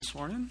this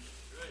morning?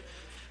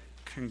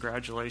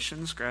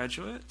 Congratulations,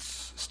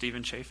 graduates.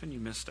 Stephen Chafin, you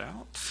missed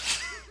out.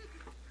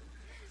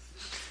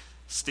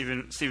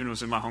 Stephen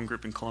was in my home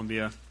group in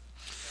Columbia.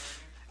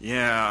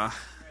 Yeah,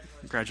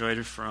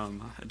 graduated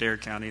from Adair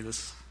County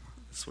this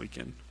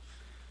weekend.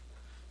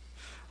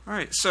 All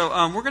right, so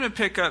we're going to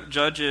pick up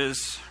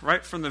Judges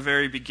right from the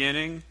very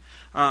beginning.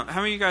 How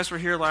many of you guys were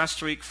here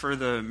last week for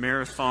the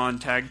marathon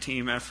tag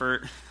team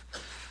effort?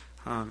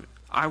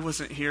 I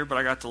wasn't here, but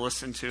I got to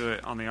listen to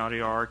it on the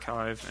audio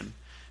archive, and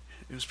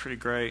it was pretty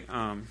great.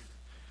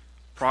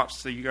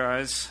 Props to you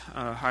guys.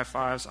 High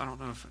fives. I don't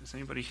know if is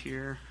anybody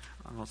here.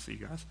 I don't see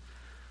you guys.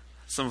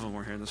 Some of them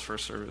were here in this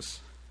first service.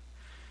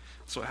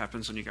 That's what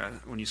happens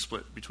when you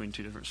split between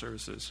two different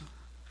services.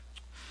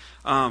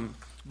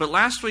 But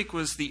last week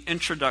was the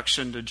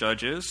introduction to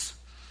Judges.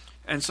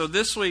 And so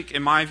this week,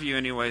 in my view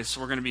anyway,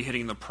 so we're going to be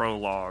hitting the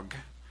prologue.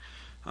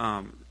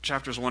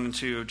 Chapters 1 and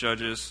 2 of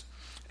Judges.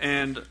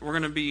 And we're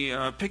going to be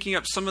picking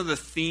up some of the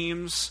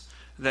themes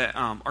that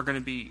are going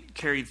to be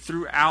carried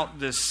throughout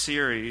this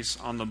series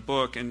on the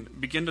book and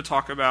begin to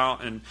talk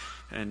about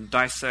and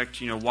dissect,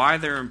 why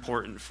they're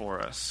important for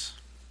us.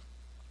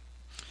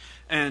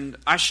 And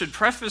I should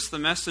preface the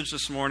message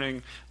this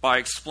morning by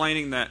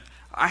explaining that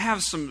I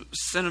have some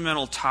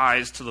sentimental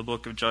ties to the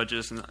book of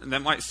Judges, and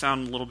that might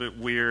sound a little bit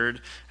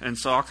weird, and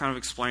so I'll kind of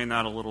explain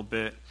that a little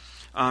bit.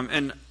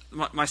 And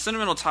my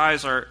sentimental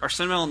ties are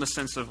sentimental in the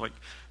sense of,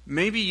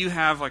 maybe you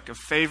have, a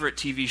favorite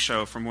TV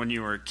show from when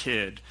you were a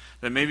kid,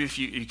 that maybe if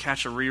you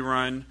catch a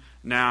rerun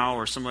now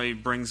or somebody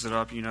brings it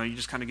up, you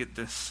just kind of get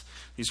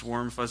these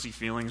warm, fuzzy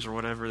feelings or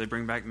whatever. They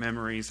bring back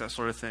memories, that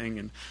sort of thing.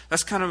 And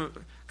that's kind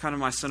of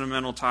my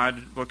sentimental tie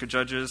to the book of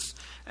Judges.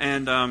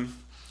 And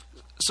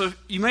so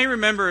you may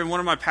remember in one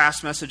of my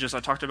past messages,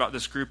 I talked about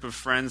this group of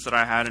friends that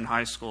I had in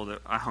high school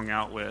that I hung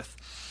out with.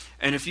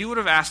 And if you would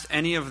have asked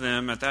any of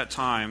them at that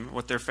time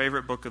what their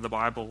favorite book of the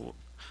Bible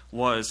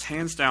was,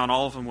 hands down,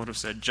 all of them would have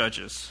said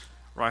Judges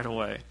right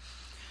away.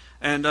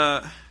 And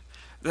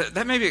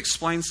that maybe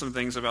explains some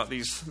things about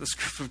this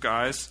group of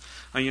guys.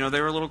 They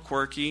were a little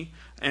quirky.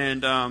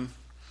 And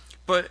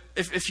but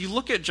if you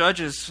look at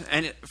Judges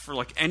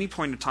for any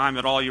point in time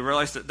at all, you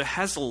realize that it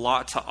has a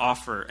lot to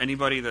offer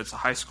anybody that's a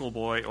high school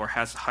boy or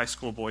has a high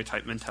school boy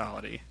type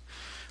mentality,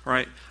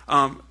 right?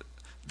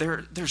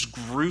 There's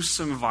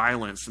gruesome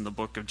violence in the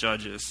book of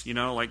Judges,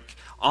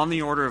 on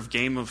the order of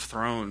Game of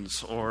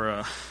Thrones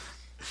or,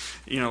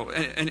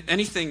 and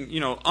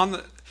anything,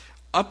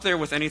 up there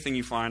with anything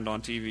you find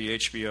on TV,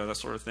 HBO, that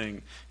sort of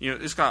thing.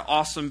 It's got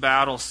awesome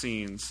battle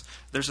scenes.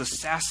 There's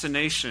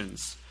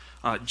assassinations.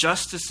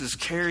 Justice is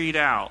carried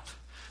out.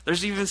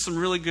 There's even some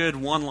really good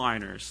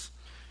one-liners.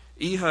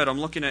 Ehud,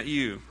 I'm looking at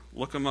you.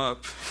 Look them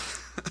up.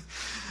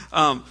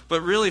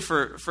 But really,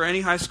 for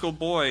any high school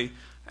boy,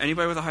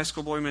 anybody with a high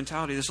school boy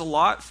mentality, there's a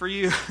lot for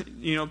you,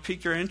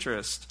 pique your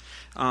interest.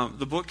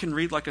 The book can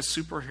read like a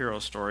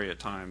superhero story at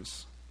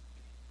times.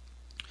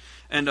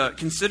 And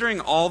considering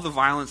all the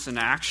violence and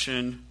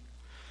action,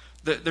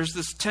 there's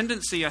this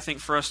tendency, I think,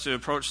 for us to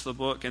approach the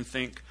book and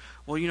think,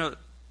 well,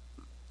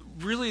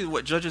 really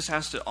what Judges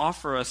has to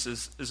offer us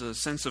is a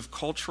sense of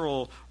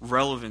cultural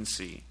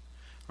relevancy,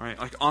 right?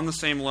 On the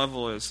same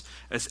level as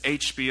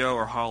HBO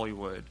or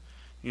Hollywood.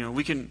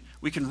 We can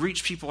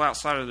reach people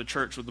outside of the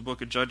church with the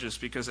book of Judges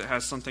because it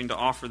has something to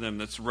offer them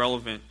that's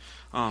relevant.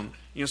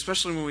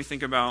 Especially when we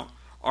think about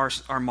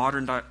our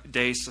modern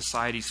day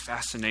society's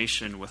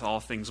fascination with all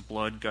things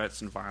blood,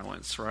 guts, and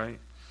violence, right?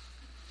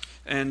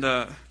 And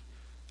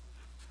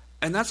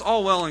that's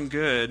all well and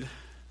good,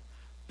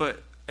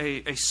 but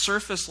a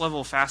surface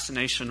level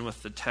fascination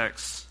with the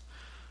text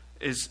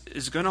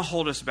is going to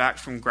hold us back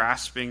from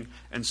grasping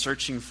and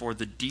searching for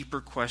the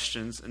deeper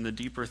questions and the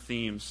deeper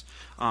themes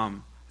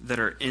that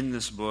are in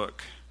this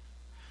book.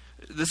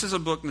 This is a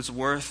book that's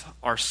worth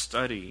our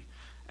study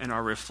and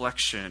our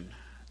reflection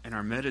and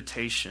our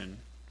meditation.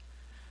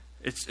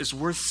 It's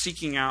worth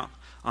seeking out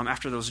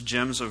after those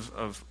gems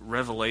of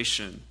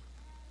revelation.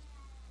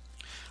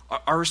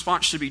 Our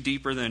response should be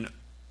deeper than,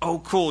 oh,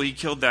 cool, he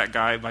killed that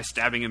guy by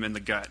stabbing him in the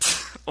gut.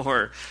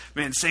 Or,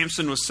 man,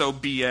 Samson was so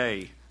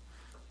BA.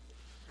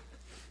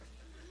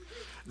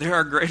 There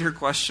are greater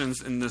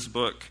questions in this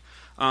book.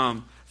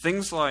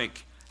 Things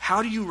like,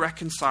 how do you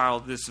reconcile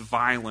this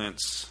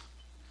violence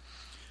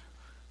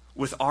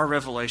with our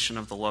revelation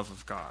of the love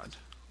of God?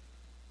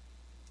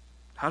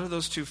 How do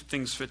those two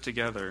things fit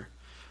together?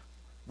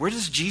 Where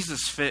does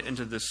Jesus fit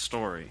into this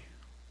story?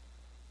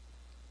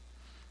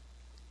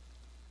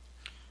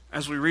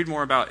 As we read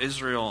more about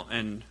Israel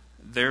and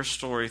their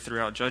story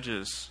throughout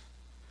Judges,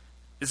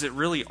 is it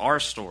really our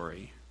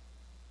story?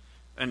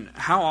 And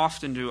how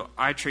often do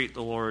I treat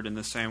the Lord in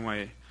the same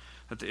way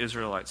that the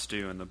Israelites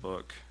do in the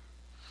book?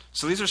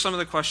 So these are some of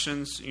the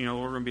questions we're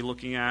going to be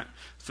looking at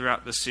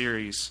throughout the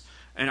series.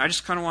 And I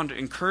just kind of wanted to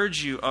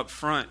encourage you up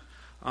front.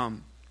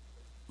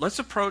 Let's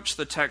approach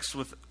the text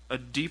with a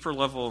deeper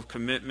level of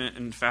commitment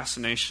and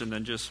fascination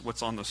than just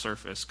what's on the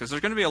surface. Because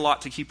there's going to be a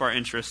lot to keep our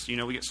interest.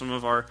 We get some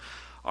of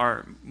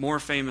our more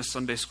famous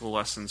Sunday school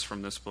lessons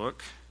from this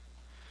book.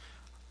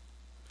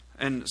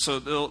 And so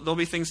there'll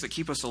be things that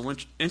keep us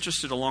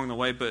interested along the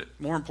way, but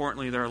more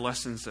importantly, there are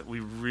lessons that we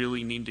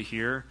really need to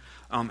hear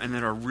and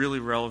that are really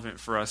relevant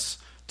for us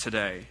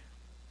today.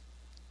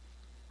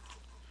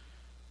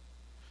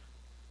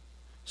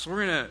 So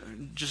we're going to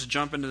just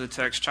jump into the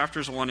text.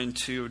 Chapters 1 and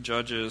 2 of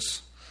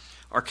Judges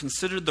are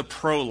considered the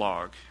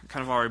prologue. I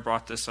kind of already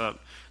brought this up.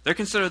 They're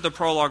considered the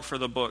prologue for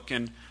the book.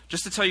 And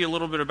just to tell you a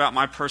little bit about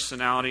my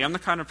personality, I'm the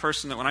kind of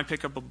person that when I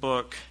pick up a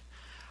book,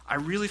 I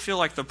really feel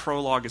like the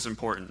prologue is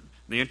important.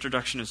 The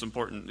introduction is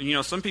important. You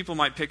know, some people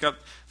might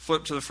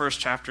flip to the first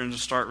chapter and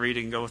just start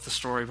reading and go with the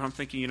story. But I'm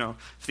thinking, you know,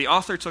 if the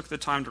author took the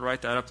time to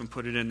write that up and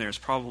put it in there, it's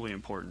probably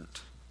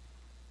important.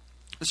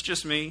 It's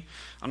just me.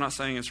 I'm not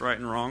saying it's right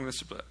and wrong,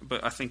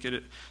 but I think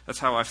that's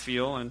how I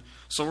feel. And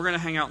so we're going to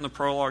hang out in the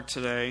prologue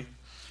today.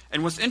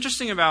 And what's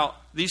interesting about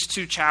these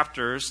two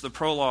chapters, the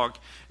prologue,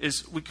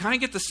 is we kind of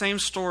get the same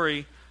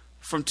story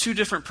from two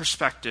different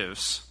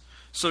perspectives.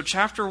 So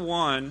chapter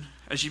 1,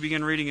 as you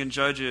begin reading in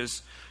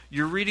Judges,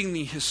 you're reading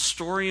the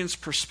historian's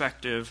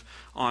perspective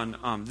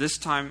on this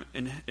time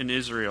in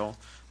Israel.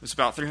 It's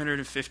about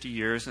 350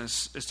 years, and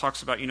it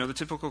talks about, you know, the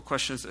typical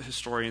questions that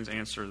historians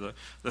answer,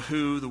 the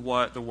who, the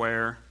what, the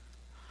where,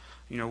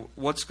 you know,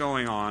 what's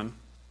going on.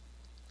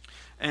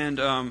 And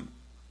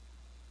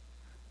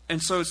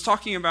so it's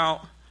talking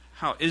about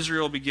how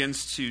Israel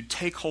begins to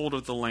take hold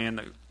of the land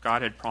that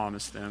God had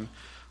promised them.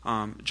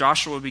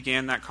 Joshua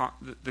began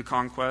the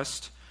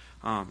conquest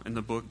in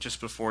the book just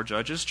before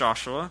Judges,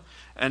 Joshua.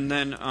 And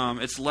then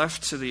it's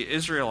left to the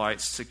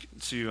Israelites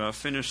to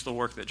finish the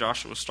work that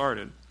Joshua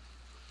started.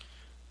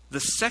 The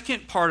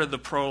second part of the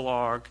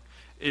prologue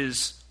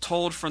is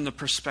told from the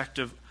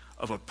perspective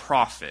of a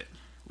prophet.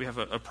 We have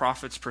a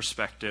prophet's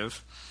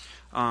perspective.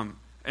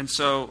 And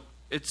so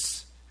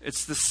it's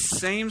the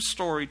same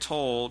story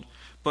told,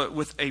 but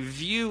with a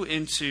view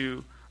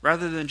into,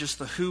 rather than just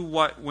the who,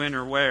 what, when,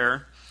 or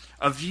where,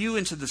 a view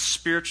into the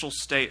spiritual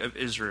state of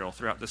Israel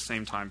throughout the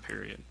same time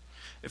period,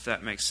 if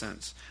that makes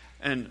sense.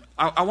 And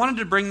I wanted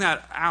to bring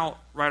that out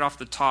right off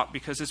the top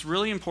because it's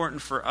really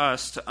important for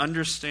us to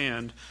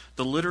understand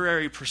the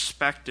literary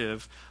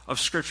perspective of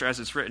Scripture as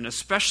it's written,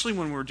 especially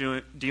when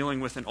we're dealing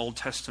with an Old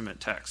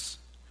Testament text.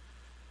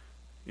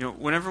 You know,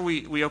 whenever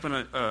we open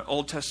an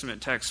Old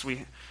Testament text,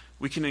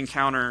 we can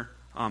encounter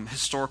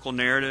historical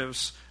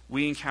narratives,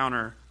 we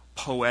encounter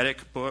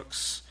poetic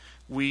books,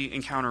 we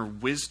encounter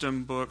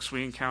wisdom books,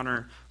 we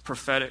encounter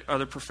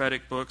other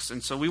prophetic books,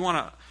 and so we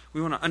want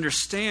to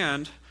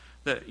understand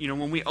that, you know,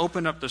 when we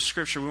open up the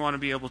Scripture, we want to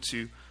be able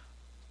to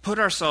put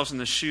ourselves in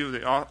the shoes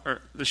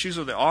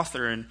of the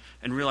author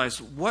and realize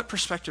what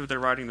perspective they're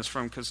writing this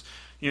from. Because,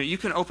 you know, you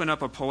can open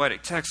up a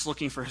poetic text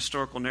looking for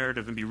historical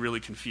narrative and be really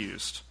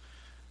confused.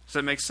 Does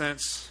that make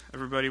sense?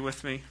 Everybody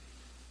with me?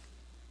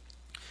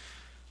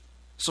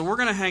 So we're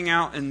going to hang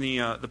out in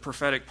the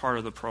prophetic part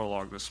of the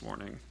prologue this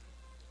morning.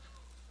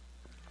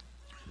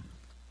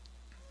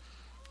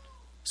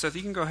 Seth,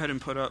 you can go ahead and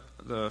put up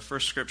the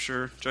first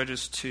scripture,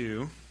 Judges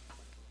 2.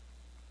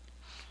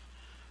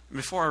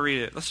 Before I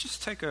read it, let's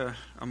just take a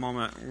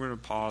moment. We're going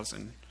to pause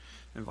and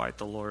invite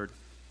the Lord.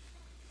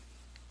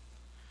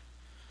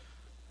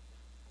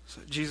 So,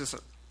 Jesus,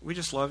 we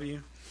just love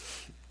you.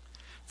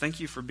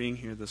 Thank you for being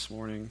here this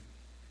morning.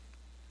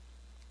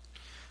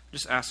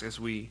 Just ask as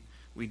we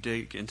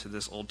dig into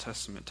this Old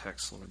Testament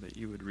text, Lord, that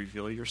you would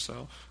reveal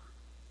yourself.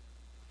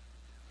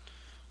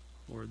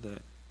 Lord,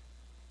 that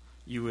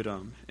you would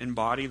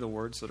embody the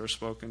words that are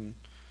spoken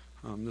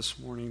this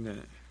morning, that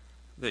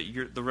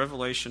the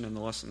revelation and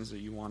the lessons that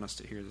you want us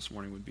to hear this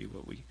morning would be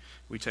what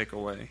we take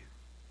away.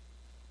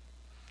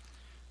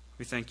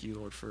 We thank you,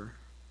 Lord, for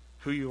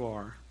who you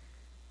are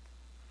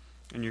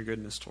and your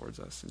goodness towards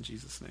us. In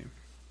Jesus' name,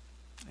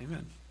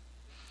 amen.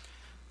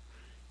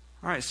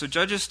 All right, so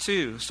Judges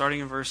 2, starting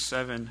in verse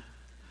 7,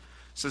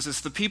 says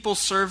this: the people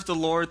served the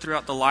Lord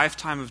throughout the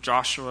lifetime of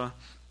Joshua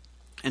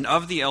and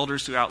of the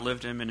elders who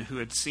outlived him and who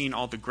had seen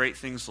all the great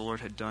things the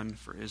Lord had done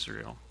for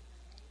Israel.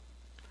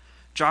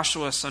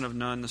 Joshua, son of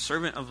Nun, the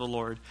servant of the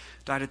Lord,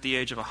 died at the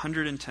age of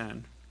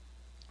 110,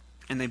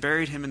 and they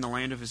buried him in the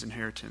land of his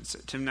inheritance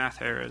at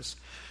Timnath-Heres,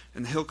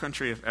 in the hill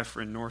country of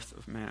Ephraim, north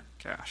of Mount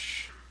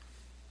Gaash.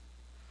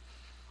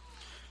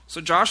 So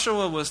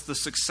Joshua was the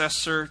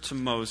successor to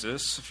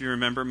Moses. If you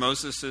remember,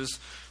 Moses is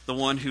the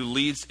one who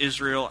leads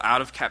Israel out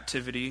of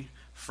captivity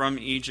from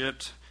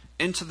Egypt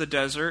into the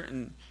desert,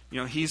 and you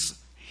know he's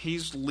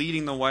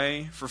leading the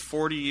way for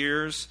 40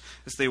 years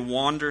as they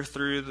wander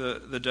through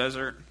the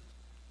desert.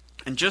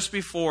 And just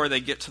before they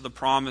get to the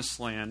promised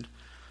land,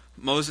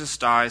 Moses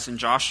dies and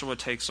Joshua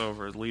takes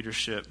over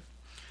leadership.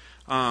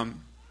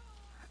 And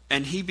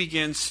he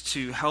begins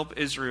to help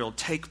Israel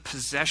take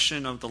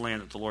possession of the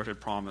land that the Lord had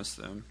promised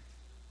them.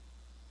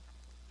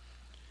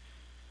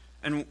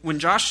 And when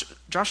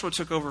Joshua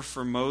took over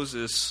for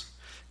Moses,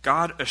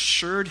 God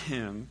assured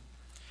him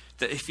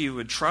that if he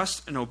would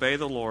trust and obey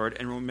the Lord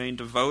and remain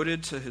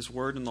devoted to his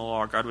word and the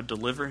law, God would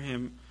deliver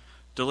him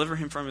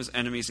from his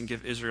enemies and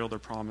give Israel their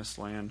promised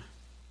land.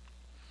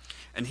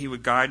 and he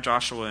would guide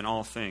Joshua in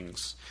all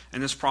things.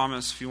 And this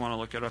promise, if you want to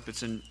look it up,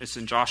 it's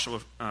in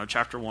Joshua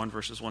chapter 1,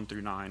 verses 1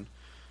 through 9.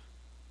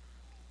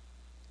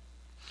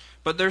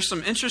 But there's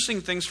some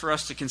interesting things for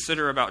us to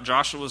consider about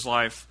Joshua's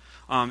life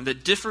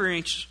that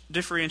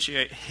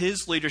differentiate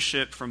his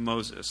leadership from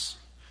Moses.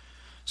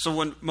 So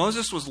when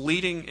Moses was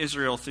leading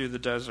Israel through the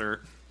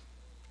desert,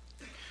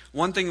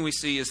 one thing we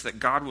see is that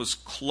God was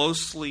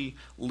closely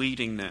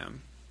leading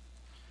them.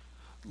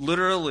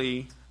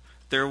 Literally,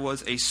 there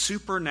was a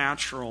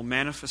supernatural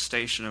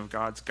manifestation of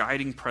God's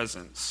guiding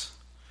presence.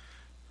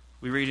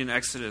 We read in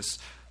Exodus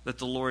that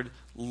the Lord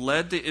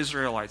led the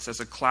Israelites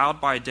as a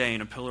cloud by day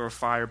and a pillar of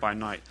fire by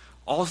night.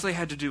 All they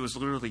had to do was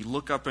literally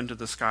look up into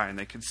the sky, and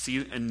they could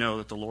see and know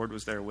that the Lord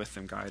was there with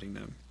them, guiding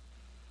them.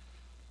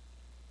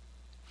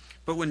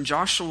 But when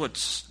Joshua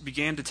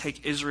began to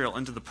take Israel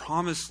into the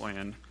promised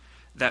land,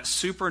 that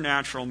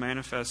supernatural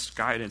manifest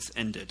guidance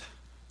ended.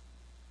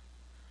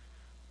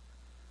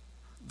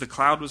 The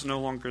cloud was no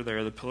longer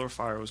there, the pillar of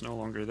fire was no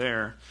longer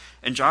there,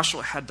 and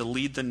Joshua had to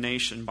lead the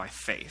nation by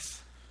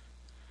faith.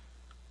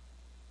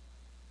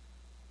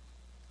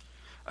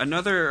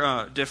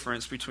 Another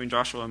difference between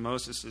Joshua and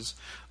Moses is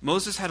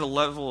Moses had a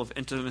level of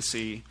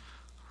intimacy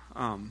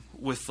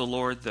with the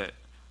Lord that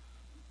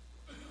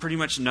pretty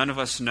much none of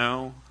us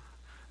know,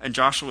 and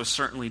Joshua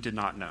certainly did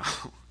not know.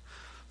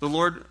 The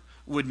Lord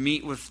would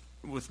meet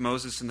with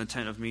Moses in the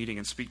tent of meeting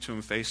and speak to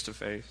him face to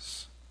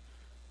face.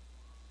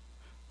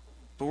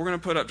 But we're going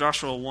to put up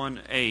Joshua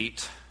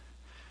 1:8,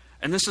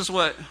 and this is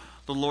what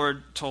the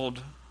Lord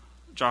told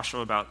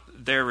Joshua about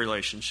their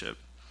relationship.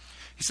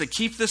 He said,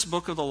 "Keep this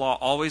book of the law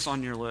always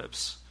on your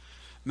lips.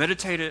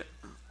 Meditate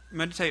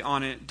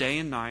on it day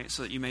and night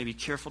so that you may be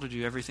careful to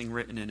do everything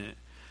written in it.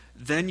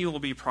 Then you will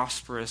be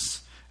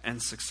prosperous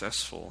and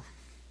successful."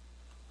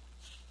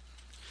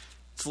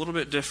 It's a little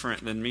bit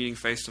different than meeting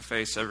face to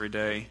face every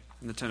day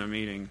in the tent of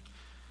meeting.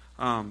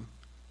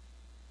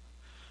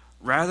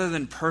 Rather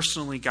than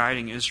personally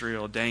guiding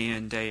Israel day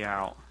in, day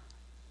out,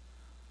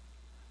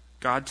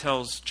 God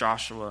tells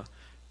Joshua,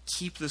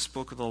 keep this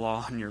book of the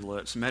law on your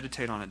lips.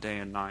 Meditate on it day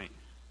and night.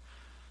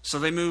 So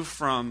they move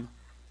from,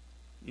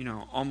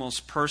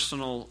 almost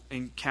personal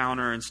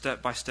encounter and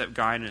step-by-step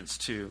guidance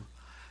to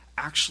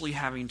actually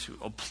having to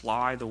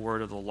apply the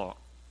word of the law,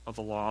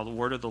 the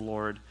word of the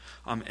Lord,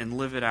 and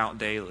live it out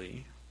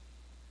daily.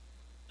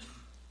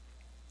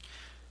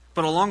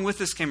 But along with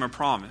this came a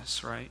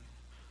promise, right?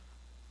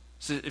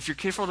 So if you're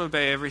careful to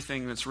obey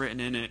everything that's written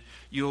in it,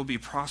 you will be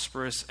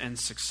prosperous and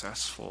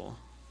successful.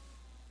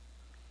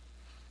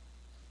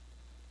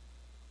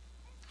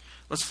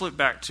 Let's flip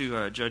back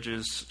to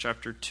Judges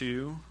chapter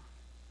 2,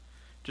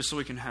 just so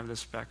we can have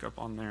this back up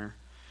on there.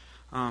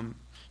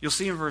 You'll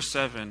see in verse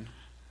 7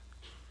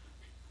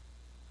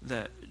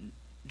 that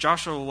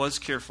Joshua was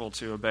careful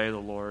to obey the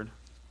Lord.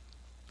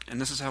 And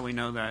this is how we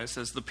know that. It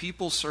says, the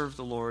people served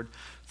the Lord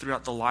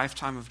throughout the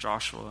lifetime of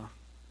Joshua.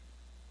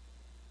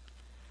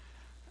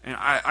 And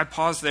I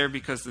pause there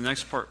because the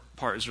next part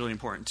is really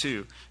important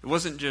too. It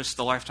wasn't just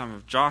the lifetime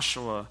of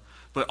Joshua,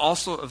 but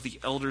also of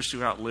the elders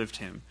who outlived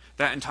him.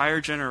 That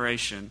entire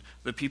generation,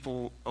 the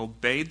people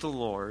obeyed the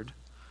Lord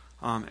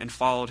and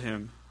followed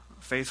him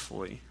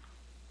faithfully.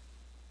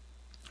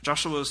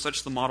 Joshua was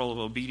such the model of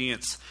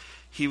obedience,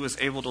 he was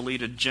able to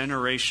lead a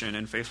generation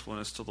in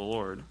faithfulness to the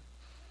Lord.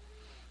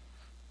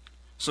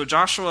 So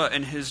Joshua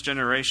and his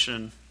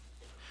generation,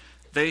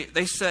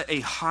 they set a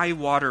high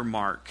water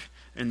mark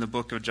in the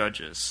book of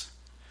Judges.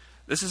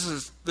 This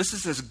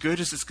is as good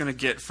as it's going to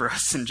get for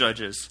us in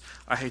Judges,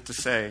 I hate to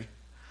say.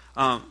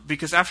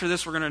 Because after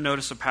this, we're going to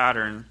notice a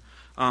pattern.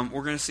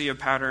 We're going to see a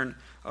pattern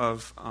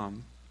of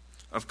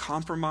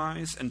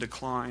compromise and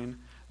decline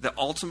that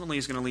ultimately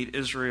is going to lead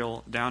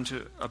Israel down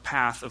to a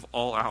path of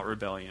all-out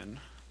rebellion.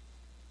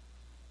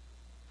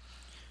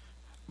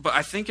 But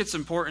I think it's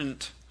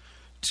important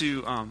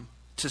to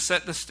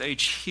set the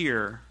stage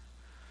here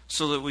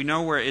so that we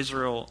know where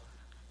Israel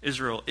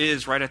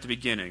is right at the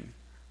beginning.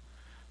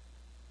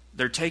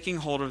 They're taking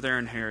hold of their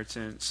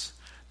inheritance.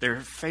 They're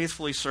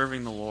faithfully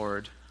serving the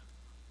Lord.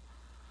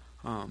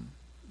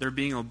 They're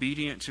being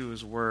obedient to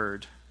his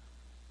word.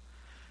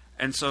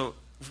 And so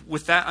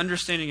with that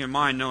understanding in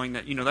mind, knowing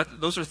that,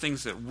 those are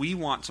things that we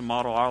want to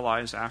model our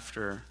lives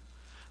after,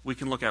 we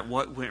can look at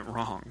what went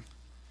wrong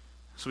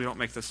so we don't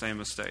make the same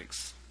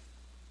mistakes.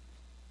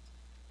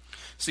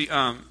 See,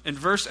 in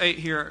verse 8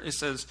 here, it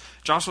says,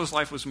 Joshua's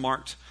life was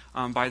marked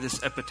by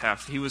this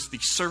epitaph. He was the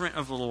servant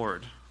of the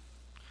Lord.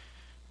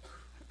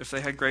 If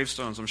they had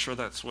gravestones, I'm sure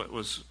that's what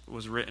was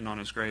written on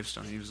his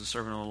gravestone. He was the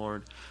servant of the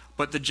Lord.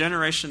 But the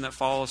generation that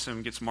follows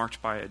him gets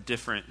marked by a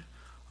different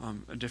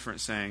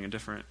saying, a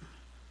different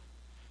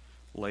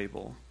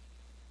label.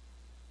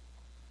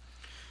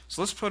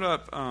 So let's put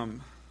up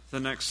the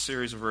next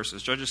series of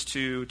verses, Judges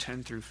 2,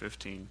 10 through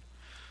 15.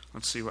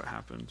 Let's see what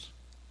happens.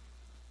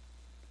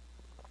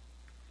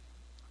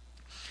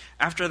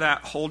 After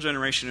that whole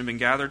generation had been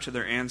gathered to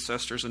their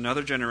ancestors,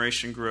 another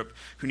generation grew up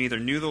who neither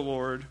knew the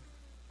Lord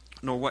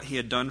nor what he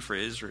had done for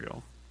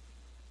Israel.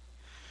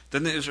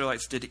 Then the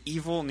Israelites did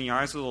evil in the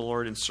eyes of the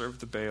Lord and served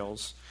the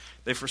Baals.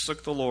 They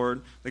forsook the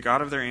Lord, the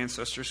God of their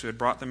ancestors who had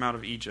brought them out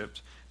of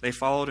Egypt. They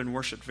followed and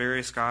worshipped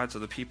various gods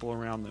of the people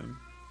around them.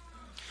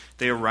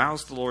 They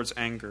aroused the Lord's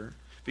anger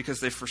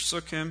because they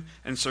forsook him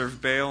and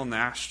served Baal and the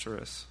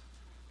Ashtoreth.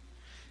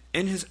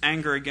 In his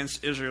anger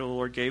against Israel, the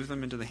Lord gave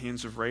them into the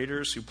hands of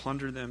raiders who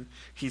plundered them.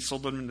 He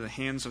sold them into the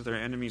hands of their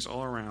enemies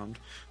all around,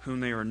 whom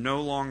they are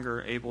no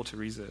longer able to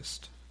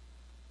resist.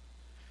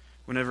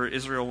 Whenever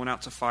Israel went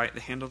out to fight,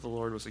 the hand of the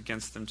Lord was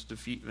against them to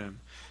defeat them,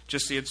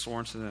 just as he had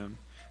sworn to them,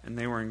 and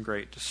they were in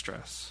great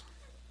distress.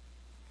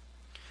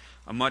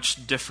 A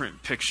much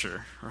different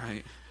picture,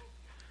 right?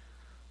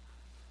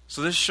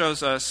 So this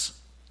shows us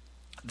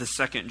the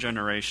second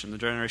generation, the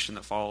generation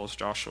that follows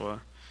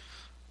Joshua.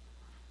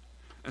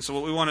 And so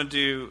what we want to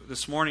do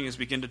this morning is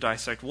begin to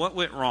dissect what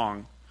went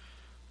wrong.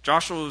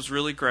 Joshua was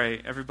really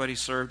great. Everybody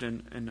served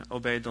and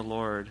obeyed the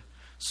Lord.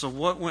 So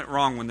what went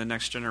wrong when the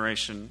next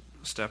generation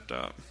stepped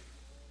up?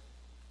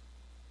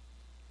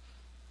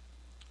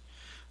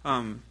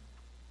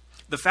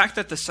 The fact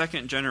that the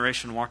second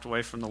generation walked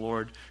away from the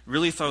Lord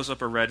really throws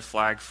up a red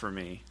flag for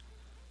me.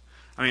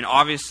 I mean,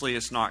 obviously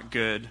it's not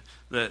good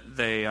that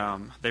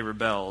they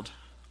rebelled,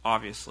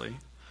 obviously.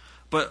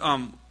 But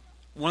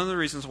one of the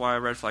reasons why a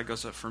red flag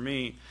goes up for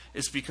me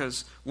is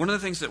because one of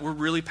the things that we're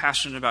really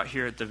passionate about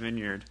here at the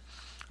Vineyard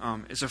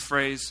is a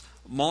phrase,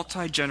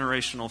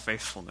 multi-generational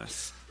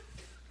faithfulness.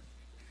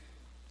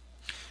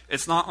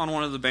 It's not on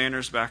one of the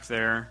banners back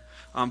there.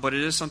 But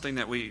it is something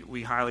that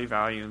we highly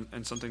value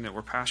and something that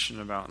we're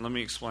passionate about. And let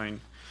me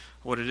explain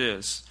what it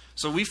is.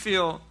 So we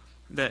feel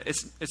that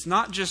it's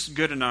not just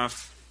good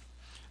enough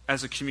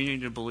as a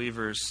community of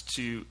believers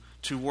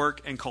to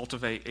work and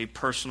cultivate a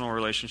personal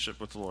relationship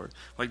with the Lord.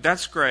 Like,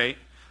 that's great.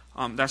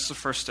 That's the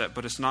first step,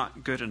 but it's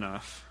not good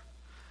enough.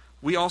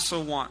 We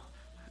also want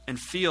and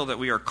feel that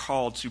we are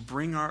called to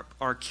bring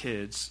our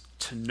kids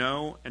to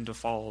know and to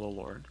follow the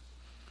Lord.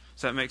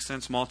 Does that make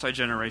sense?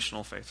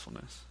 Multi-generational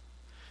faithfulness.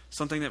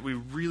 Something that we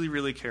really,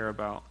 really care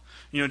about.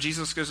 You know,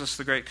 Jesus gives us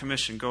the Great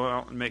Commission, go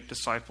out and make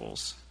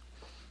disciples.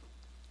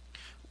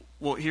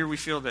 Well, here we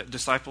feel that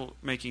disciple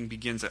making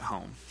begins at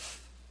home.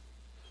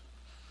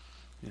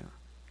 Yeah.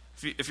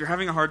 If you're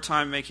having a hard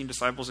time making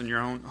disciples in your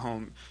own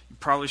home, you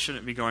probably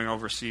shouldn't be going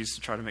overseas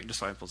to try to make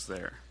disciples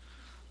there.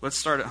 Let's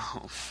start at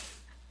home.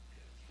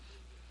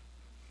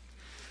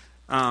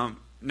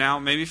 Now,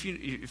 maybe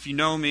if you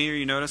know me or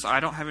you notice, I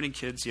don't have any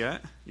kids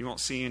yet. You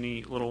won't see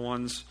any little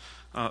ones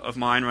of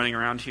mine running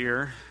around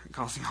here,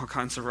 causing all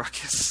kinds of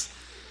ruckus.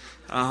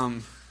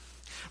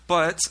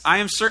 But I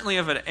am certainly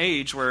of an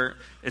age where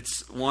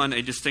it's, one,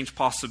 a distinct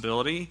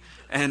possibility,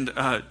 and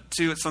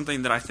two, it's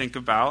something that I think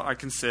about, I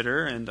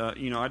consider, and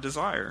I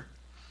desire.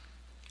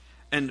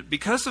 And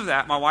because of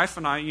that, my wife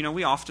and I,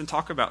 we often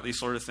talk about these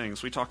sort of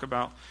things. We talk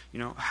about,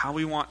 how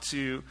we want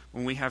to,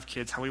 when we have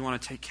kids, how we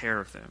want to take care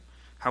of them,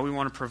 how we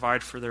want to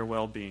provide for their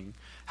well-being,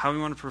 how we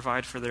want to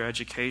provide for their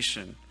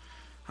education.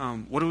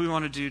 What do we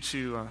want to do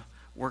to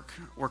work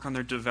on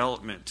their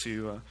development,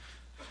 to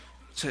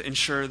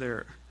ensure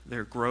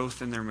their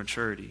growth and their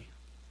maturity?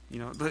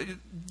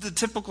 The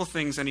typical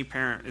things any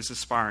parent is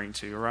aspiring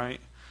to,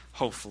 right?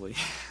 Hopefully.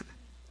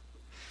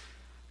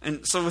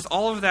 And so with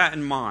all of that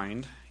in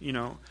mind,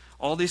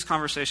 all these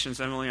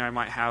conversations Emily and I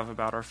might have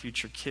about our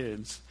future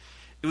kids,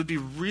 it would be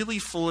really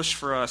foolish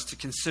for us to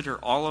consider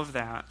all of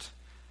that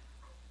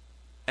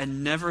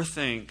and never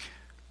think,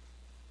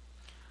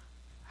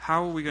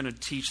 how are we going to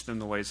teach them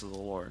the ways of the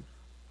Lord?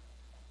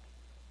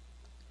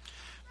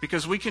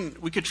 Because we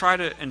could try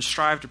to and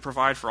strive to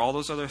provide for all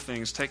those other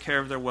things, take care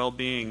of their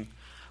well-being,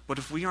 but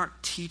if we aren't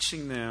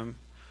teaching them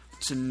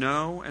to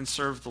know and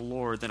serve the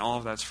Lord, then all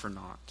of that's for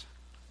naught.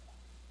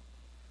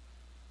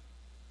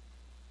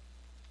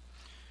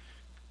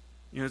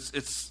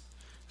 It's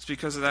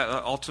because of that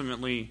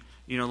ultimately,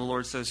 the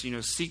Lord says,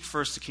 seek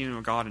first the kingdom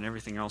of God and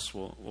everything else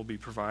will be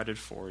provided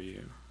for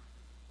you.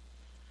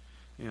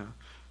 Yeah.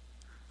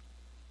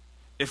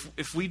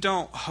 If we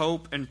don't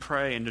hope and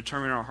pray and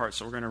determine in our hearts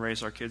that we're going to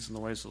raise our kids in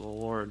the ways of the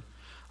Lord,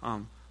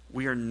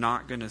 we are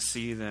not going to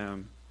see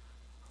them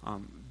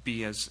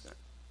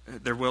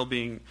their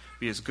well-being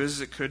be as good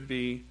as it could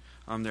be,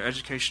 their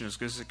education as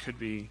good as it could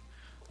be,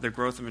 their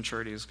growth and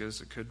maturity as good as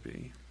it could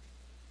be.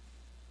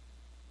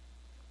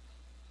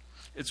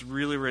 It's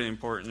really, really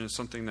important. It's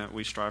something that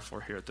we strive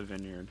for here at the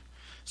Vineyard.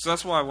 So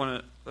that's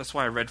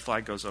why a red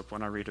flag goes up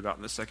when I read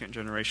about the second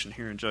generation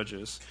here in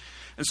Judges.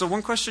 And so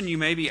one question you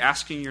may be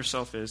asking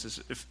yourself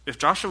is if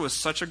Joshua was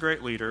such a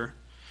great leader,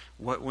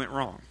 what went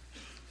wrong?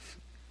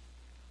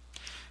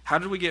 How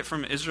did we get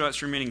from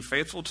Israelites remaining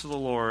faithful to the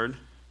Lord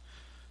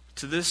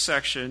to this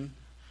section,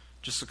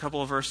 just a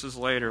couple of verses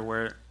later,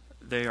 where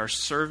they are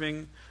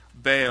serving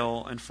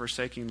Baal and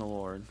forsaking the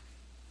Lord?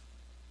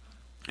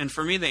 And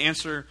for me, the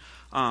answer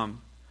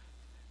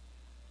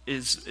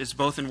is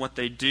both in what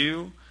they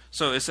do.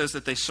 So it says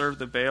that they serve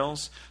the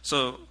Baals.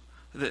 So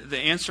the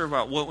answer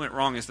about what went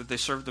wrong is that they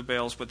served the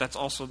Baals, but that's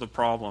also the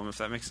problem, if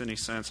that makes any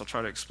sense. I'll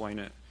try to explain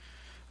it.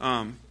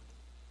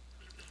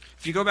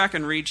 If you go back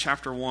and read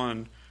chapter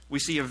 1, we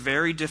see a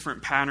very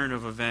different pattern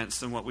of events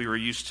than what we were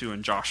used to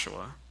in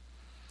Joshua.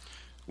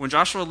 When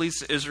Joshua leads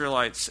the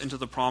Israelites into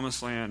the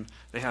promised land,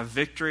 they have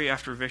victory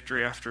after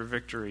victory after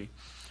victory.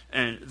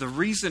 And the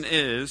reason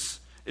is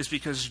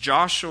because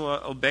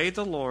Joshua obeyed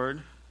the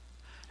Lord,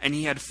 and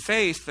he had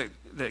faith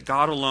that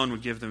God alone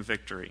would give them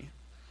victory.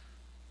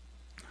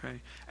 Okay?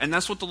 And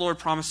that's what the Lord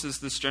promises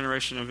this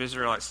generation of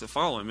Israelites to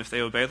follow him. If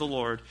they obey the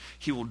Lord,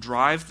 he will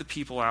drive the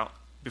people out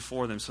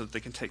before them so that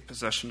they can take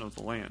possession of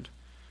the land.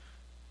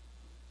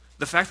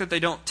 The fact that they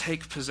don't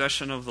take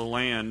possession of the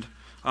land,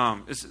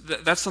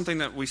 that's something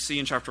that we see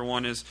in chapter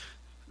 1, is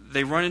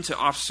they run into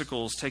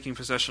obstacles taking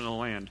possession of the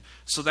land.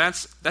 So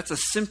that's a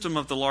symptom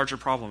of the larger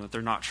problem, that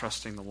they're not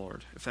trusting the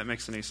Lord, if that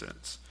makes any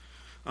sense.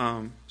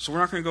 So we're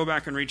not going to go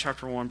back and read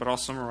chapter 1, but I'll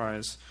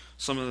summarize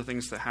some of the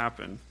things that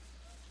happen.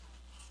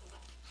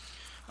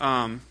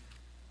 The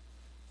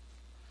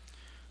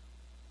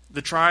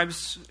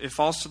tribes, it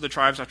falls to the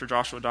tribes after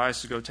Joshua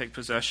dies to go take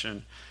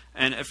possession.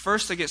 And at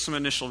first they get some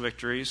initial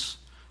victories.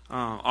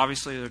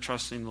 Obviously they're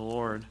trusting the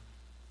Lord.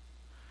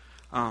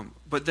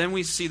 But then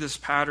we see this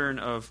pattern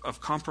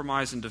of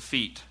compromise and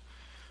defeat.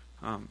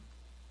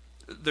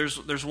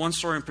 There's one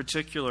story in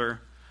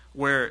particular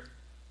where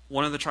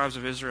one of the tribes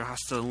of Israel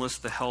has to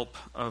enlist the help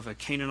of a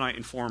Canaanite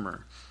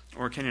informer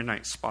or a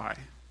Canaanite spy.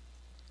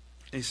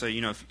 They say,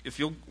 if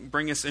you'll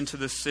bring us into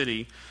this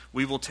city,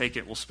 we will take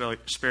it, we'll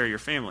spare your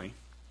family.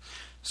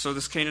 So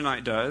this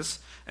Canaanite does,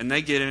 and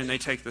they get in and they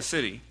take the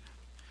city.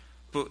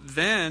 But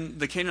then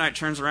the Canaanite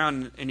turns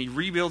around and he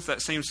rebuilds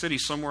that same city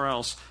somewhere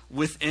else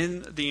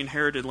within the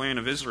inherited land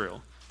of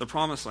Israel, the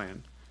promised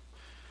land.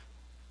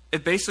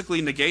 It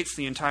basically negates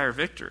the entire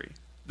victory.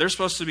 They're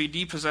supposed to be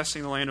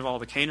depossessing the land of all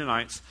the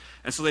Canaanites,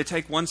 and so they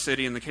take one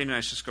city and the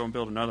Canaanites just go and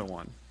build another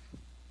one.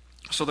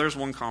 So there's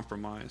one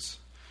compromise.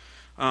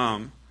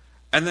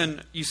 And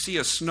then you see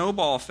a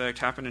snowball effect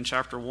happen in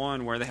chapter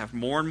 1 where they have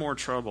more and more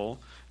trouble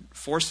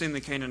forcing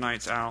the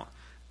Canaanites out,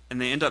 and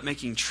they end up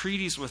making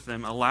treaties with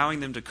them, allowing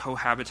them to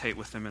cohabitate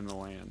with them in the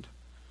land.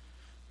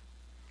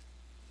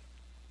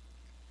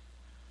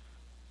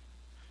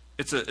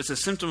 It's a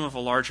symptom of a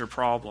larger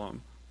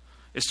problem.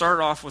 It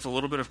started off with a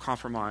little bit of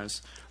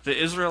compromise. The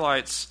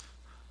Israelites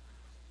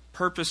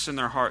purposed in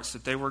their hearts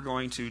that they were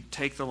going to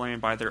take the land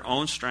by their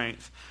own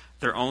strength,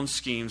 their own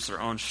schemes, their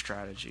own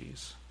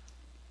strategies.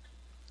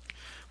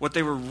 What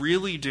they were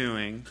really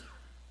doing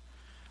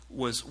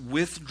was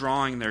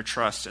withdrawing their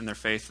trust and their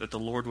faith that the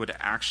Lord would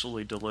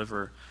actually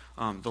deliver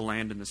the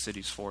land and the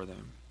cities for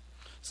them.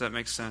 Does that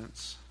make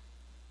sense?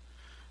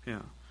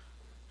 Yeah.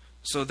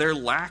 So their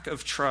lack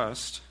of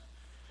trust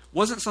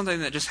wasn't something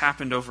that just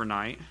happened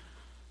overnight,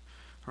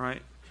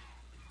 right?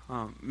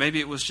 Maybe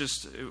it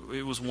was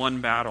it was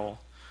one battle.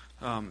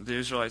 The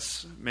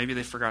Israelites, maybe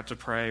they forgot to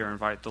pray or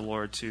invite the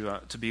Lord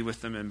to be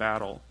with them in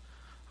battle.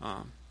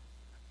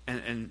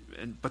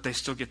 But they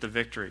still get the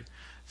victory.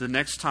 The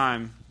next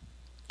time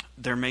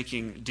they're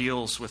making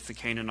deals with the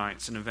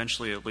Canaanites, and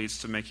eventually it leads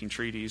to making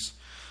treaties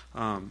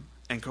and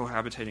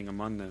cohabitating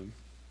among them.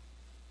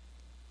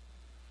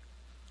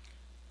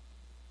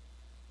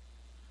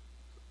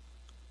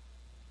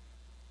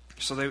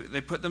 So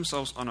they put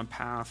themselves on a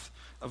path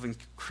of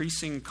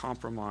increasing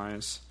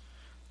compromise,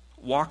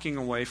 walking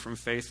away from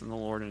faith in the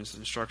Lord and his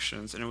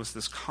instructions. And it was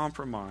this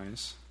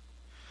compromise,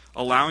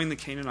 allowing the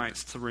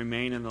Canaanites to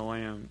remain in the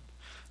land,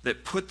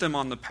 that put them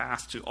on the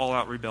path to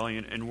all-out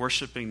rebellion and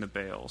worshiping the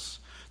Baals.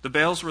 The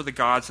Baals were the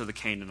gods of the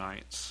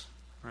Canaanites,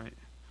 right?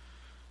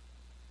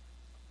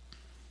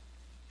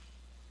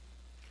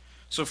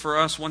 So for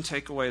us, one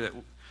takeaway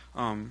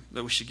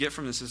that we should get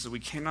from this is that we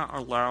cannot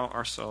allow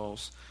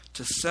ourselves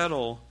to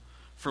settle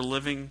for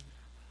living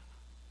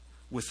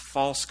with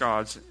false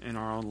gods in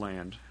our own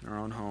land, in our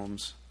own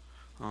homes,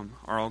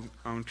 our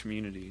own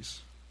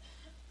communities.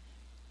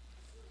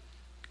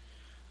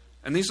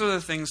 And these are the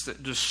things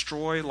that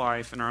destroy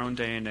life in our own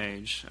day and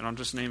age. And I'll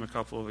just name a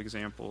couple of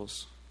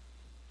examples.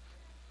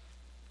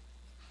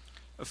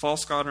 A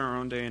false god in our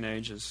own day and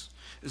age is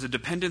a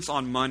dependence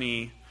on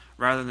money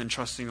rather than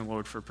trusting the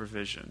Lord for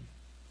provision.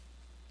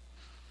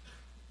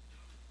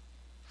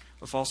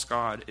 A false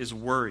god is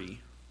worry,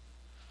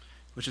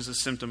 which is a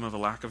symptom of a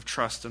lack of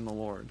trust in the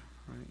Lord.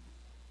 Right?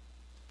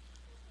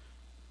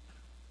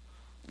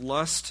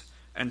 Lust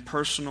and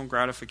personal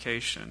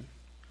gratification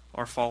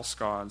are false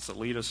gods that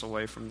lead us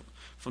away from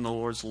the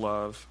Lord's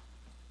love.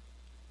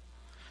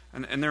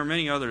 And there are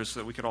many others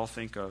that we could all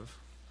think of.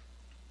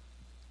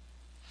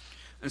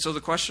 And so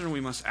the question we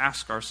must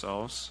ask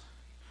ourselves,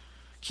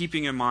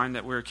 keeping in mind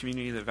that we're a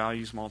community that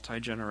values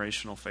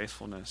multi-generational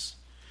faithfulness,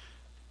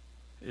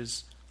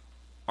 is,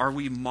 are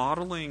we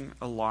modeling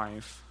a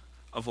life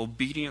of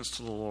obedience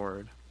to the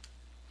Lord,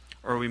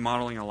 or are we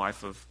modeling a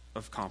life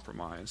of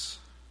compromise?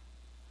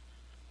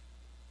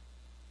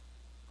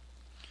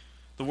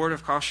 The word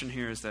of caution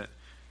here is that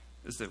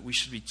we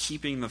should be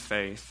keeping the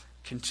faith,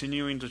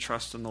 continuing to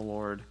trust in the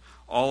Lord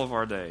all of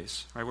our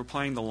days. Right? We're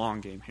playing the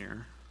long game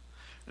here.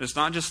 And it's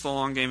not just the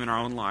long game in our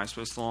own lives,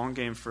 but it's the long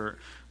game for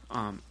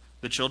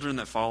the children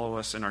that follow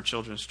us and our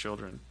children's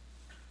children.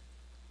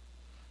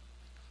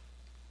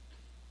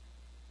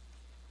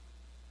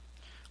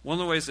 One of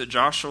the ways that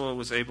Joshua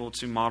was able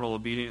to model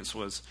obedience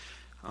was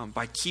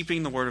by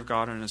keeping the word of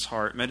God in his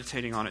heart,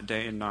 meditating on it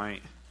day and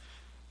night.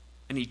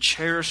 And he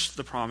cherished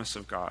the promise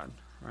of God,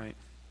 right?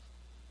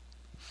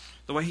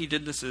 The way he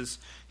did this is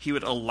he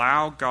would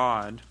allow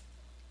God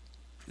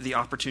the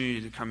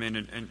opportunity to come in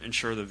and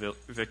ensure the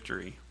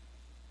victory.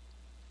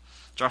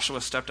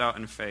 Joshua stepped out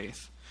in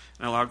faith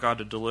and allowed God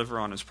to deliver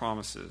on his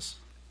promises.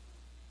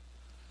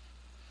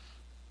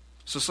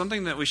 So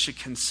something that we should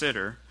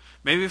consider,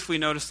 maybe if we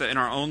notice that in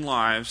our own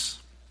lives,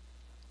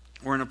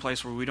 we're in a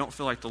place where we don't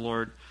feel like the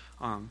Lord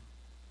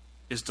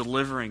is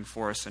delivering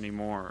for us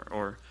anymore,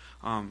 or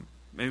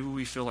maybe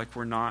we feel like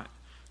we're not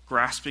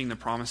grasping the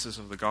promises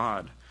of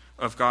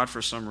God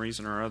for some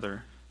reason or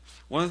other.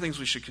 One of the things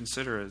we should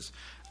consider is,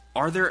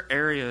 are there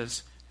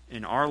areas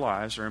in our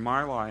lives or in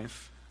my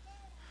life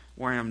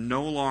where I am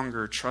no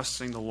longer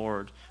trusting the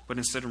Lord, but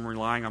instead I'm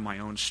relying on my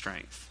own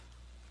strength?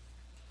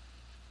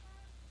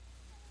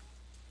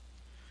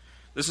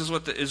 This is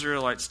what the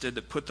Israelites did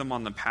that put them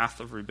on the path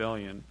of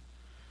rebellion.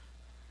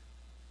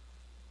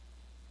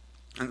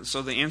 And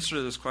so the answer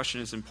to this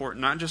question is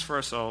important, not just for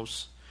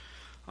ourselves,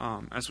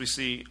 as we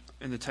see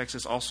in the text,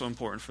 it's also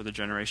important for the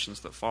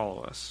generations that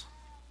follow us.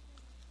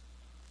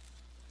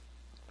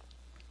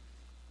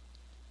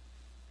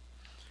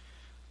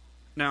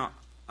 Now,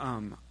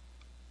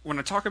 when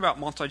I talk about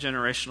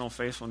multi-generational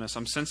faithfulness,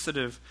 I'm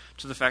sensitive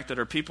to the fact that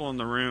there are people in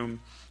the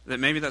room that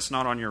maybe that's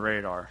not on your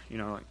radar. You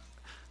know,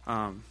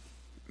 like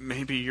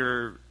maybe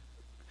you're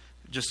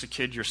just a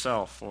kid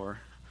yourself, or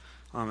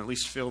at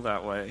least feel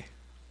that way,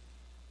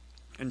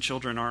 and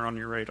children aren't on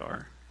your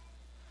radar.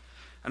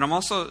 And I'm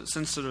also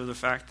sensitive to the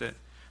fact that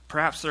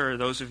perhaps there are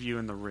those of you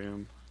in the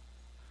room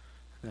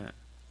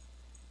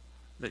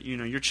that you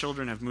know your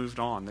children have moved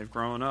on, they've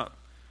grown up,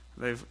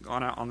 they've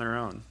gone out on their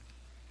own.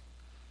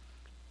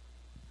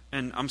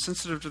 And I'm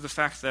sensitive to the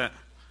fact that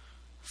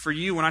for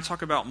you, when I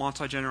talk about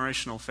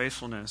multi-generational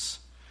faithfulness,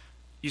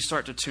 you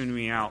start to tune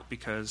me out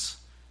because,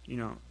 you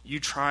know, you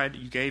tried,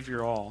 you gave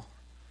your all,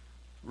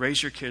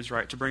 raise your kids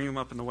right, to bring them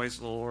up in the ways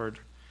of the Lord,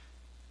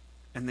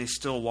 and they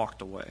still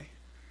walked away.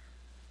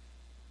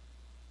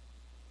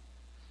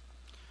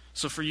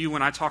 So for you,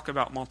 when I talk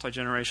about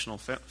multi-generational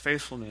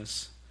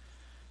faithfulness,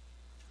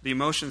 the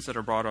emotions that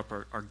are brought up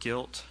are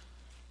guilt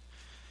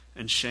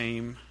and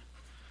shame,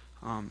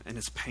 and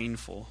it's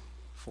painful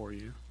for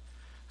you.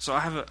 So I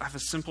have a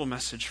simple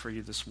message for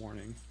you this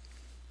morning.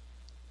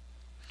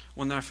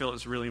 One that I feel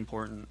is really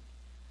important.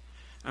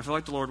 I feel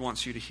like the Lord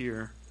wants you to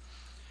hear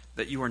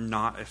that you are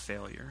not a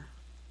failure.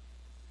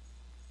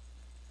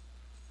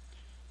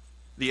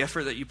 The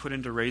effort that you put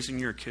into raising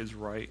your kids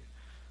right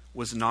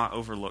was not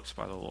overlooked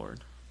by the Lord.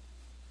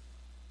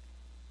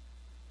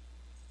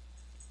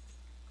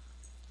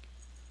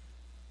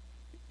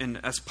 And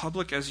as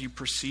public as you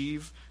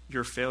perceive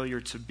your failure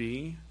to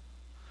be,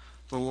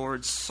 the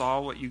Lord saw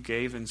what you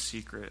gave in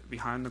secret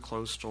behind the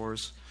closed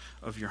doors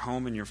of your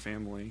home and your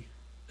family,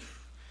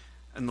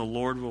 and the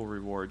Lord will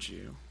reward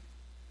you.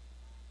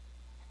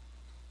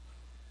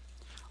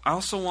 I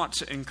also want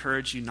to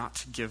encourage you not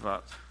to give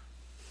up.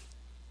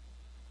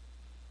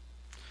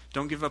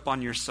 Don't give up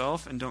on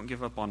yourself, and don't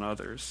give up on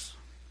others.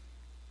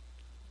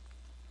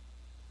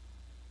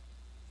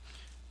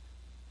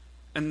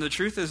 And the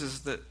truth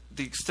is that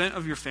the extent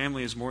of your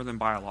family is more than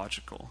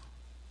biological.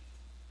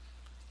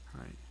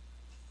 Right?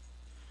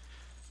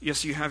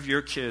 Yes, you have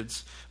your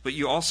kids, but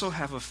you also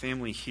have a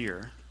family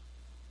here.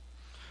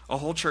 A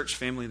whole church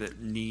family that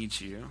needs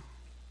you.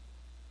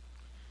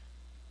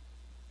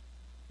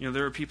 You know,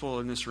 there are people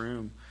in this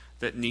room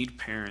that need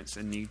parents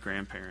and need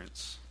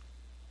grandparents.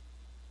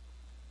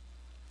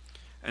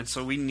 And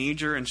so we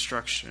need your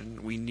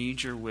instruction, we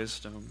need your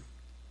wisdom,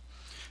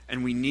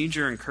 and we need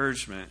your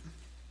encouragement.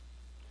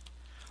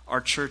 Our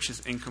church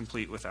is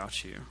incomplete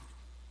without you.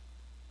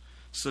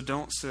 So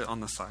don't sit on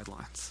the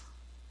sidelines.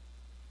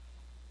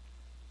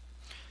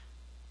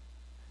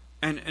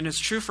 And it's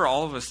true for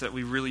all of us that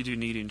we really do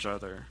need each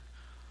other.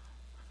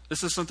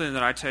 This is something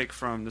that I take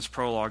from this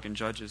prologue in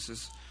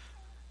Judges,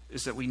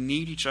 is that we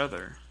need each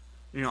other.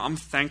 You know, I'm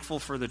thankful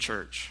for the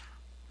church.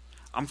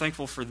 I'm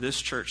thankful for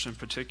this church in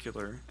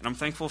particular. And I'm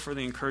thankful for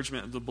the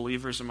encouragement of the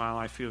believers in my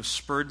life who have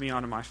spurred me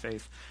on in my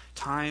faith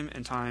time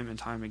and time and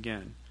time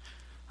again.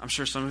 I'm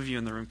sure some of you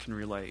in the room can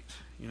relate,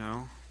 you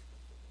know.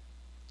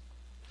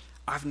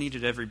 I've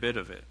needed every bit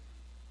of it.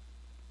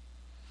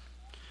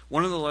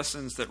 One of the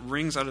lessons that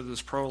rings out of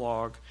this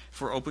prologue, if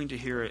we're open to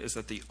hear it, is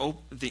that the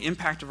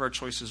impact of our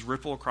choices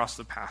ripple across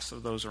the paths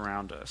of those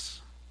around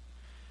us.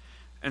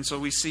 And so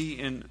we see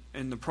in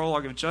the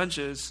prologue of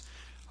Judges,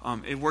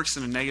 it works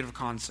in a negative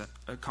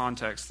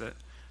context that,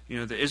 you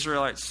know, the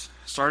Israelites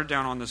started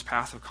down on this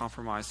path of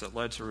compromise that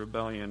led to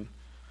rebellion,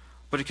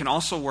 but it can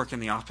also work in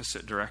the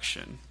opposite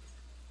direction.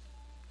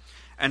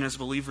 And as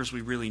believers, we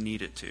really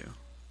need it to.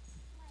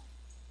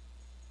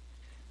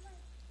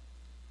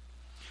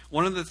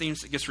 One of the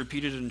themes that gets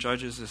repeated in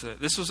Judges is that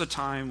this was a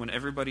time when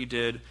everybody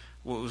did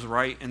what was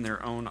right in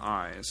their own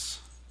eyes.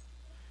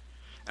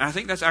 And I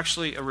think that's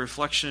actually a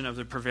reflection of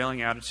the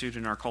prevailing attitude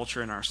in our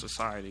culture and our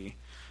society.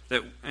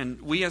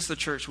 And we as the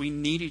church, we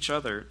need each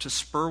other to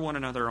spur one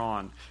another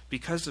on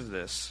because of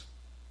this.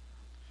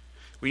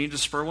 We need to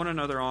spur one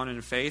another on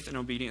in faith and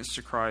obedience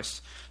to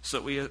Christ so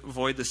that we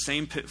avoid the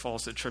same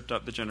pitfalls that tripped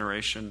up the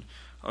generation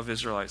of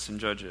Israelites and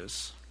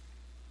judges.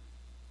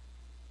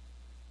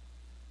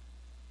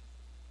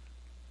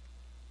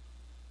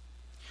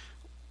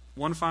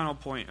 One final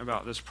point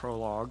about this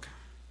prologue.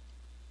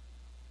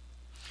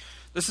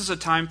 This is a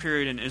time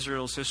period in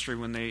Israel's history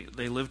when they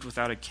lived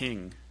without a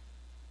king.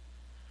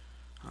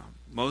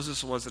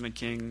 Moses wasn't a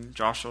king,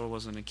 Joshua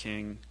wasn't a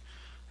king,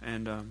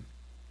 and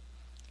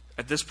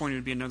at this point it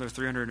would be another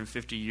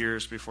 350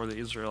 years before the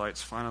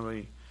Israelites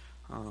finally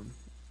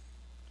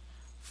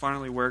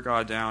wear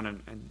God down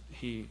and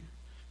he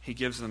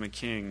gives them a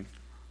king.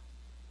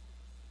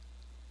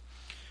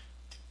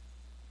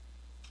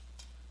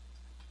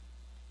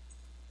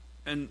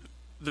 And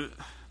the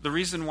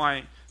reason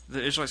why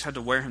the Israelites had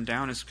to wear him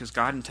down is because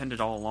God intended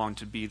all along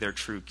to be their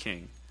true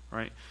king,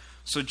 right?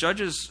 So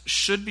Judges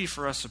should be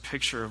for us a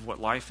picture of what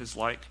life is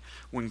like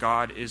when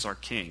God is our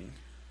king.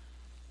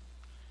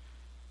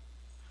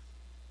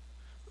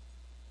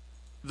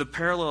 The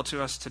parallel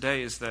to us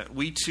today is that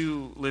we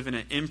too live in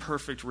an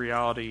imperfect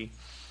reality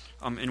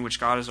in which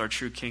God is our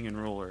true king and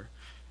ruler.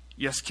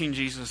 Yes, King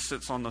Jesus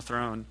sits on the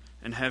throne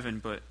in heaven,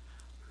 but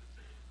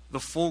the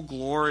full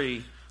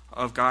glory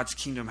of God's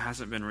kingdom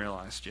hasn't been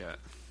realized yet.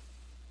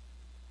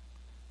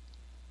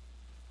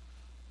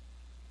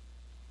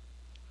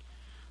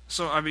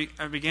 So I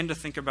began to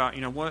think about,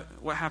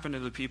 what happened to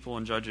the people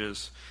in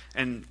Judges.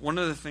 And one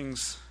of the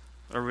things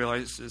I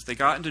realized is they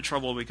got into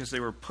trouble because they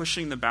were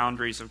pushing the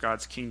boundaries of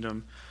God's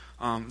kingdom.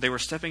 They were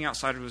stepping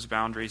outside of his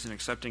boundaries and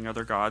accepting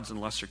other gods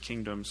and lesser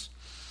kingdoms.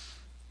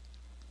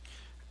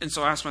 And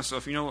so I asked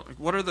myself,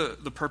 what are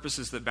the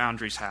purposes that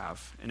boundaries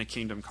have in a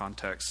kingdom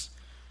context?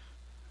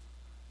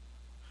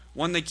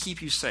 One, they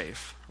keep you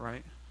safe,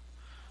 right?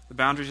 The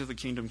boundaries of the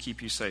kingdom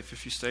keep you safe.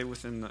 If you stay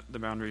within the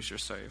boundaries, you're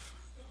safe.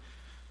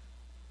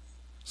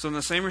 So in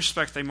the same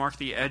respect, they mark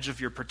the edge of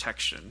your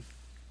protection.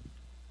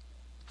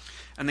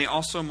 And they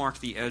also mark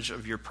the edge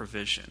of your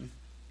provision.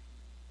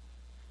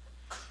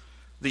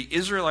 The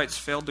Israelites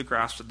failed to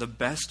grasp that the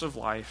best of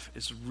life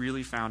is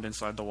really found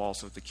inside the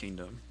walls of the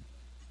kingdom.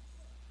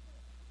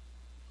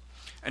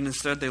 And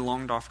instead they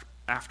longed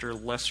after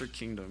lesser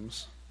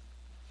kingdoms.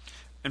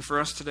 And for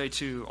us today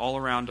too, all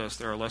around us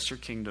there are lesser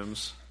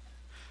kingdoms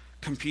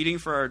competing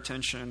for our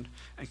attention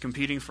and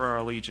competing for our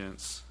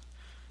allegiance.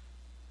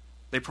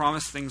 They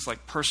promise things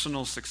like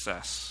personal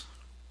success,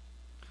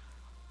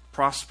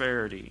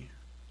 prosperity,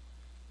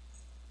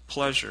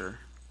 pleasure,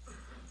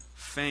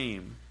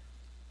 fame,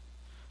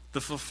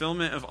 the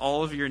fulfillment of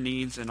all of your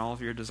needs and all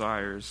of your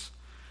desires.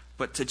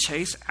 But to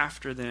chase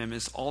after them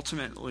is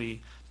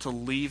ultimately to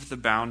leave the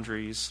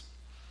boundaries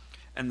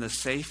and the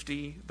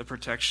safety, the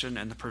protection,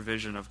 and the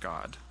provision of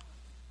God.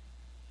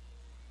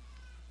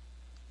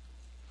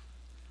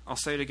 I'll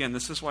say it again.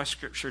 This is why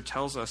Scripture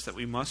tells us that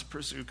we must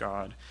pursue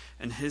God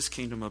and his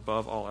kingdom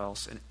above all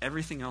else, and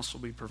everything else will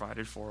be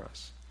provided for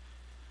us.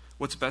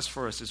 What's best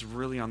for us is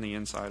really on the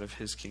inside of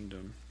his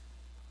kingdom.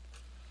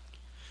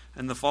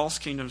 And the false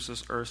kingdoms of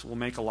this earth will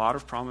make a lot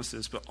of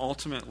promises, but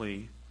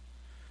ultimately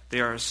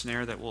they are a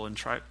snare that will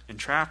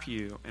entrap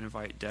you and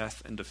invite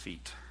death and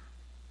defeat.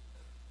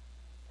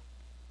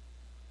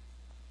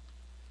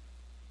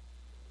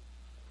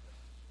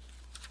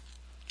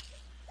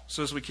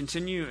 So as we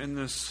continue in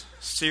this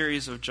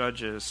series of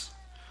Judges,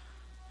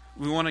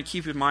 we want to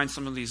keep in mind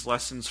some of these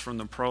lessons from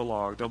the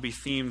prologue. There'll be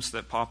themes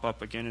that pop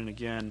up again and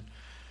again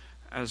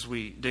as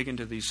we dig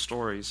into these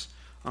stories.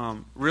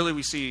 Really,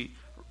 we see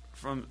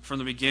from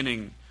the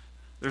beginning,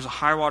 there's a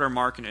high water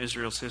mark in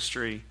Israel's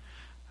history,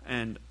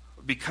 and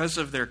because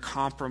of their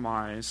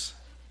compromise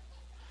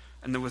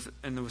and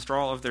the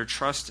withdrawal of their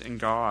trust in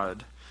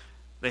God,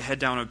 they head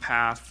down a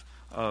path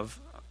of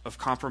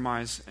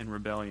compromise and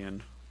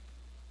rebellion.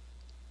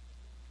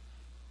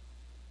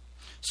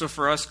 So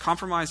for us,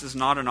 compromise is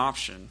not an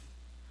option.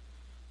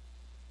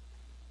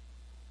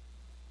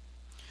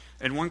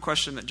 And one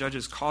question that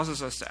Judges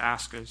causes us to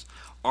ask is,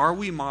 are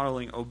we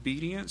modeling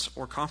obedience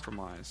or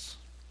compromise?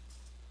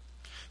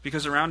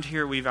 Because around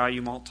here we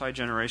value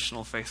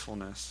multi-generational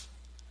faithfulness.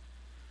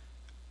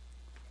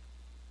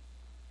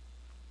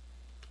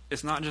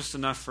 It's not just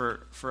enough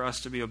for us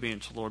to be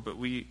obedient to the Lord, but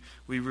we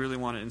really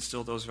want to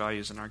instill those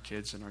values in our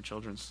kids and our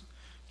children's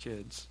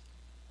kids.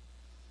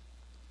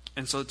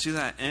 And so to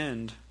that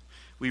end,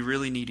 we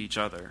really need each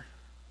other.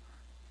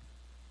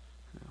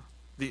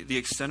 The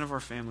extent of our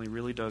family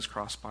really does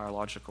cross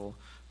biological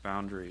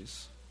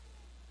boundaries.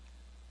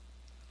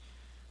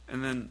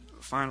 And then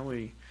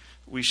finally,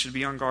 we should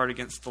be on guard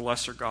against the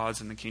lesser gods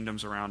in the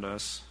kingdoms around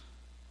us.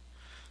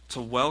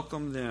 To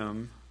welcome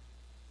them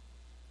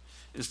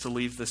is to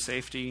leave the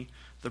safety,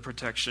 the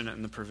protection,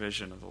 and the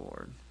provision of the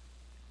Lord.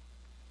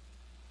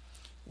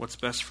 What's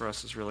best for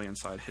us is really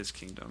inside his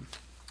kingdom.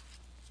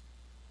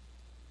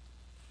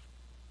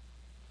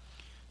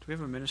 Do we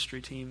have a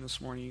ministry team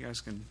this morning? You guys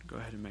can go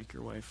ahead and make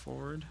your way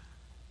forward.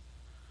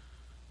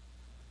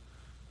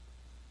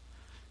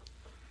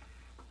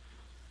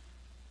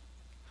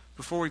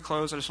 Before we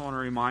close, I just want to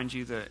remind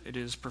you that it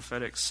is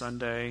Prophetic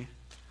Sunday.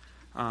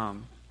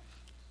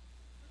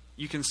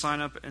 You can sign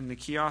up in the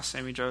kiosk.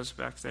 Sammy Joe's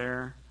back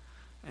there.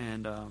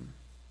 And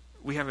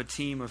we have a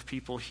team of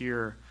people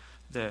here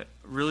that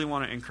really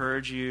want to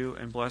encourage you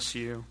and bless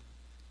you.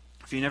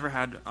 If you never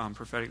had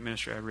prophetic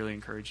ministry, I really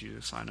encourage you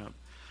to sign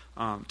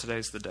up.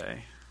 Today's the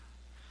day.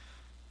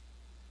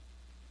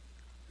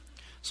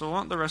 So I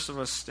want the rest of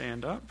us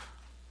stand up.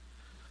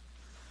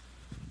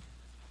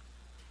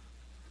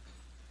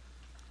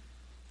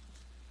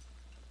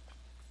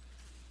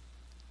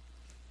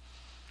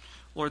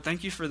 Lord,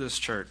 thank you for this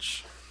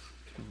church.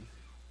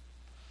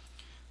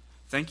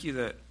 Thank you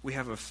that we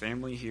have a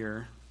family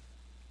here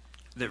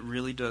that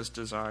really does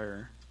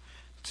desire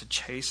to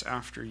chase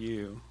after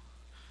you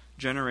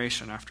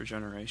generation after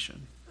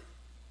generation.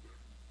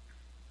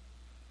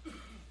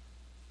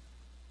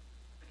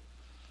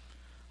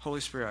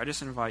 Holy Spirit, I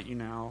just invite you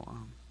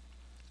now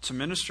to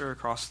minister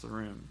across the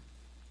room.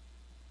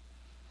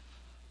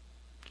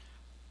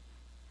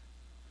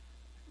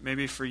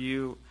 Maybe for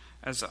you,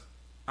 as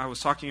I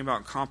was talking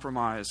about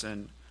compromise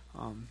and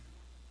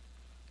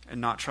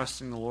not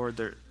trusting the Lord,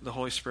 the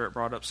Holy Spirit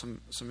brought up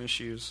some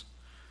issues.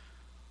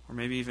 Or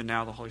maybe even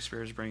now the Holy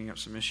Spirit is bringing up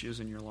some issues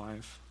in your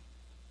life.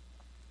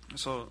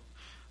 So,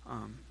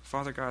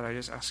 Father God, I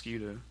just ask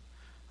you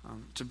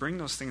to bring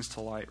those things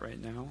to light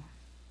right now.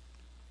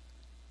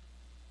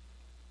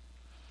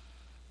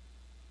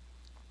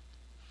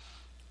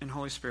 And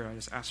Holy Spirit, I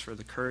just ask for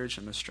the courage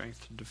and the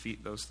strength to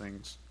defeat those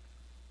things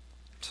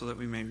so that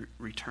we may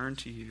return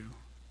to you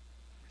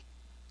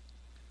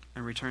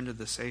and return to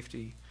the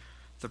safety,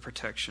 the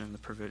protection, and the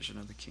provision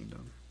of the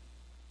kingdom.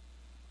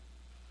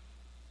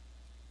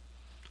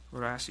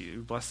 Lord, I ask you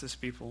to bless this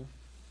people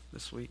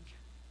this week.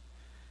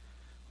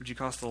 Would you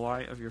cause the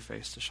light of your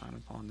face to shine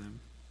upon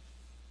them?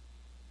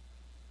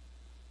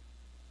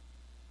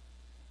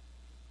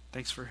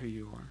 Thanks for who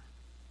you are.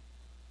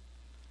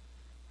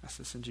 I ask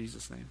this in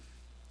Jesus' name.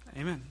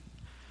 Amen.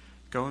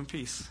 Go in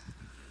peace.